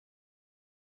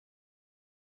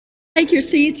Take your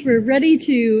seats. We're ready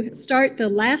to start the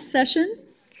last session.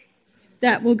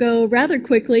 That will go rather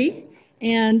quickly,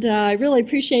 and I really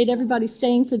appreciate everybody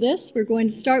staying for this. We're going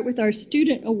to start with our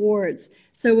student awards.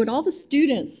 So would all the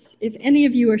students, if any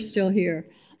of you are still here,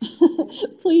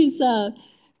 please,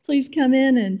 please come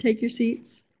in and take your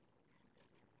seats.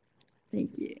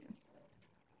 Thank you.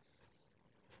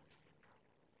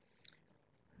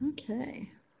 Okay,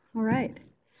 all right.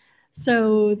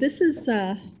 So this is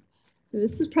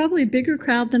probably a bigger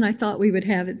crowd than I thought we would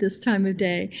have at this time of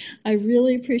day. I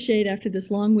really appreciate after this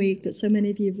long week that so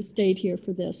many of you have stayed here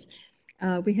for this.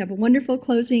 We have a wonderful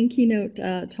closing keynote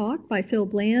talk by Phil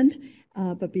Bland,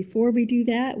 but before we do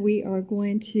that, we are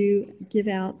going to give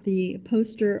out the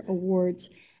poster awards.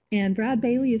 And Brad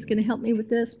Bailey is going to help me with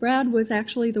this. Brad was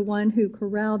actually the one who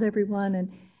corralled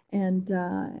everyone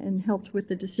and helped with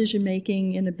the decision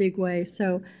making in a big way.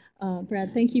 So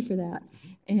Brad, thank you for that.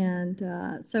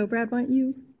 And so Brad, why don't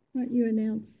you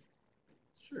announce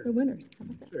the winners? How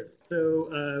about that?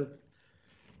 Sure.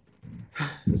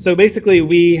 So basically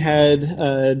we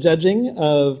had judging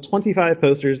of 25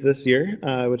 posters this year,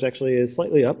 which actually is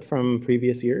slightly up from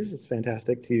previous years. It's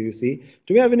fantastic to see.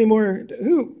 Do we have any more?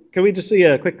 Can we just see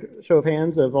a quick show of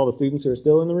hands of all the students who are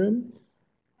still in the room?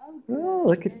 Oh,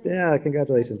 look at, yeah,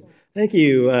 congratulations. Thank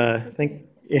you.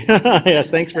 Yes,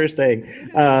 thanks for staying.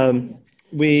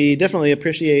 We definitely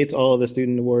appreciate all of the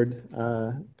student award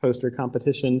poster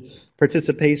competition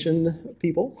participation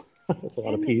people. That's a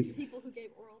lot of P's. People who gave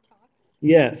oral talks.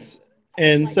 Yes.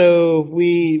 And so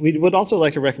we would also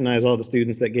like to recognize all the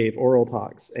students that gave oral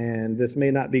talks. And this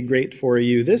may not be great for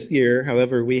you this year.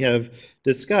 However, we have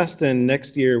discussed, and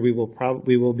next year we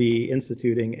will be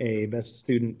instituting a best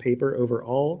student paper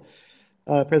overall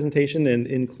presentation and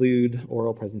include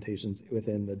oral presentations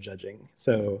within the judging.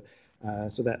 So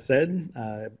that said,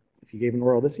 if you gave an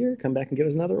oral this year, come back and give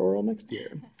us another oral next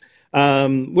year.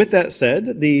 With that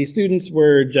said, the students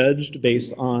were judged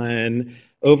based on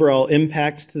overall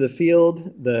impact to the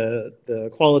field,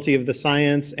 the quality of the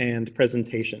science, and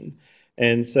presentation.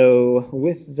 And so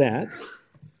with that...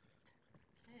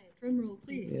 Okay, drum roll,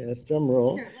 please. Yes, drum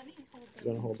roll. Here, let me hold them. You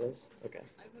want to hold this? Okay.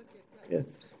 I will give that. Yeah.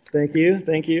 Thank you.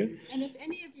 Thank you. And if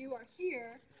any of you are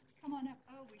here, come on up.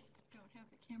 Oh, we don't have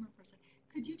the camera person.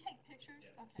 Could you take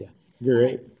pictures? Okay. Yeah,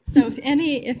 great. So if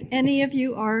any of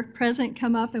you are present,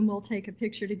 come up and we'll take a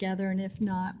picture together. And if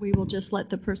not, we will just let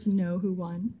the person know who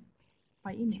won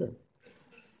by email.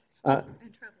 Sure.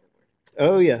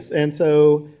 Oh yes, and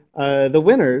so the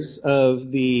winners of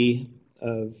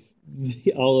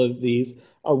all of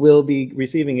these will be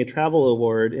receiving a travel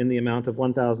award in the amount of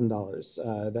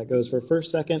 $1,000. That goes for first,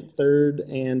 second, third,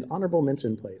 and honorable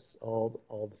mention place,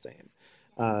 all the same.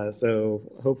 So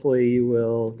hopefully you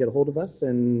will get a hold of us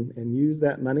and use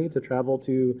that money to travel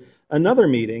to another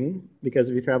meeting, because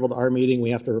if you travel to our meeting, we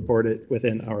have to report it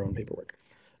within our own paperwork.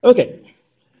 Okay.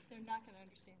 They're not going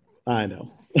to I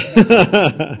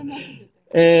understand that. know.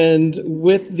 And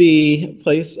with the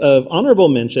place of honorable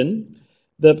mention,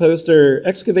 the poster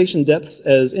Excavation Depths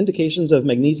as Indications of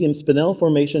Magnesium Spinel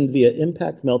Formation via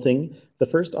Impact Melting. The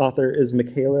first author is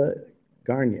Michaela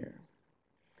Garnier,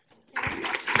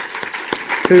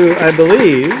 who I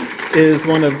believe is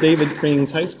one of David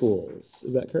Kring's high schools.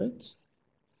 Is that correct?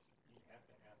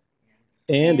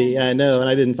 Andy, I know, and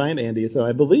I didn't find Andy, so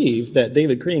I believe that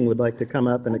David Kring would like to come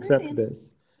up and accept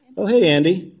this. Oh, hey,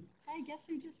 Andy. Hey, guess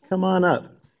who just won? Come on up.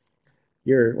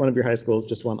 One of your high schools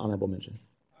just won honorable mention.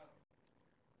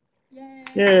 Yay.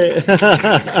 Yay.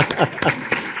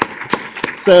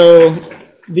 So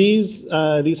these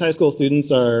high school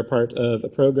students are part of a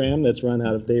program that's run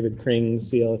out of David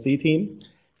Kring's CLSE team.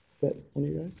 Is that one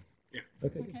of you guys? Yeah.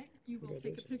 Okay. Okay, you will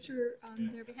take a picture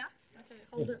on their behalf? Okay,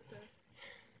 hold up the...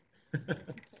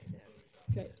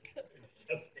 Okay.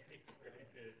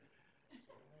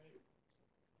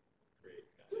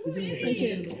 Thank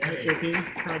you. High school team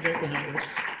project and how it works.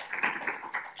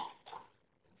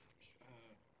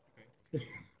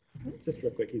 Just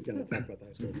real quick, he's going to talk about the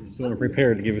high school. So I'm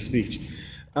prepared to give a speech.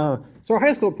 So our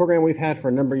high school program we've had for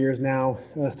a number of years now,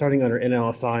 starting under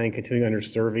NLSI and continuing under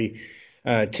SERVI.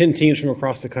 10 teams from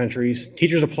across the country.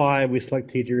 Teachers apply, we select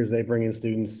teachers, they bring in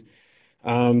students.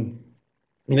 And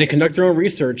they conduct their own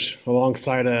research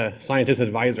alongside a scientist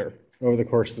advisor over the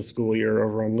course of the school year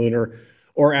over on lunar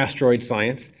or asteroid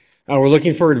science. We're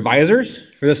looking for advisors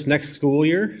for this next school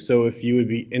year. So if you would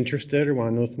be interested or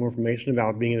want to know some more information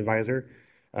about being an advisor,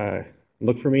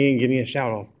 look for me and give me a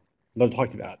shout. I'll love to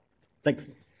talk to you about it. Thanks.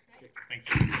 Thanks.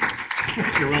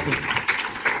 You're welcome.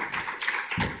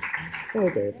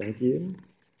 Okay, thank you.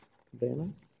 Dana?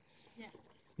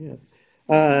 Yes. Yes.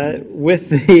 with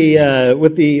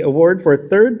the award for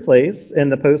third place in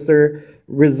the poster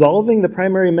Resolving the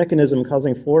Primary Mechanism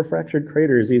Causing Floor Fractured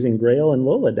Craters Using Grail and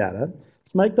Lola Data,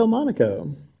 it's Mike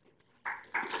Delmonico.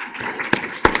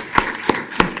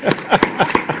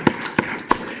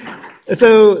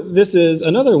 So this is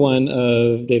another one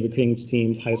of David King's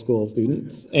team's high school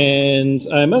students, and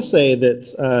I must say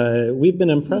that we've been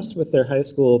impressed with their high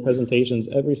school presentations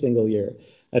every single year.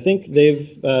 I think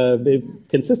they've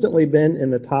consistently been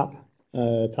in the top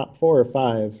 4 or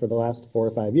 5 for the last 4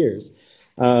 or 5 years.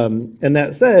 And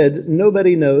that said,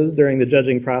 nobody knows during the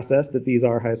judging process that these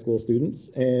are high school students,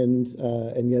 and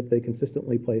yet they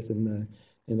consistently place in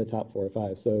the top 4 or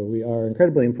 5. So we are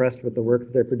incredibly impressed with the work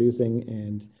that they're producing,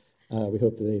 and we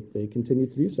hope that they continue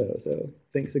to do so. So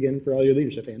thanks again for all your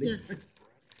leadership, Andy.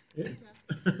 Yes.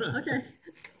 Yeah. Okay.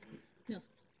 Yes.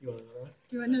 Do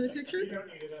you want another picture?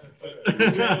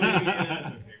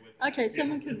 Okay,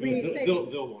 someone could read.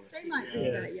 They'll want to They see. might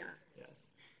read that, yeah. Yes.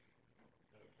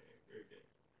 Okay, very good.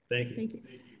 Thank you. Thank you.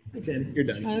 Thanks, Andy. You're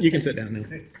done. Okay. You can sit down now.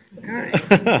 All right.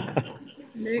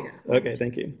 There you go. Okay,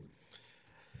 thank you.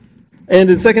 And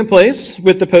in second place,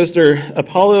 with the poster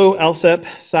Apollo Alsep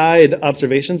Side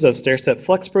Observations of Stairstep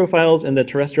Flux Profiles in the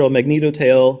Terrestrial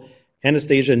Magnetotail,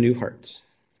 Anastasia Newhartz.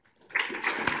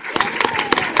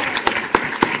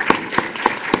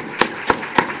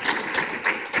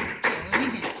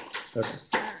 Okay.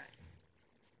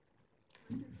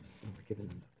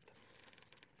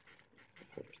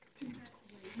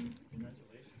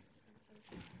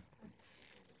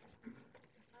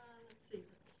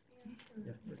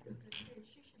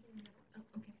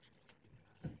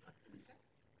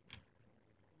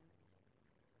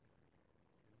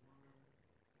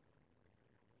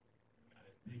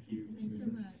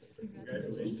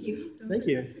 Thank you. Thank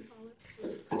you.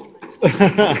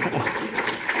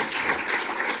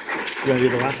 You want to do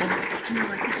the last one? No,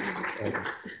 I can't read.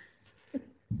 Okay.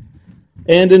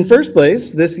 And in first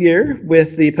place this year,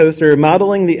 with the poster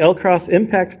Modeling the L-Cross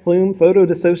Impact Plume Photo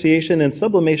Dissociation and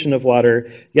Sublimation of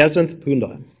Water, Yaswanth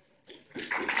Punda.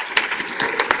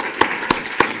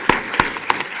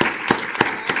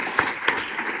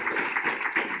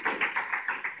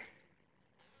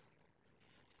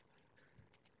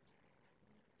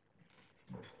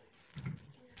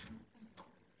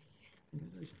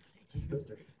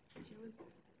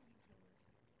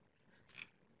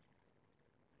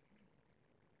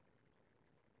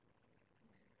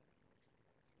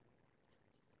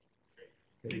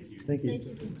 Thank you. Thank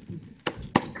you so much.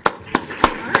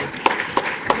 All right.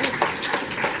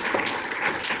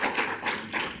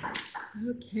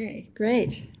 Okay,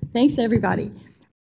 great. Thanks, everybody.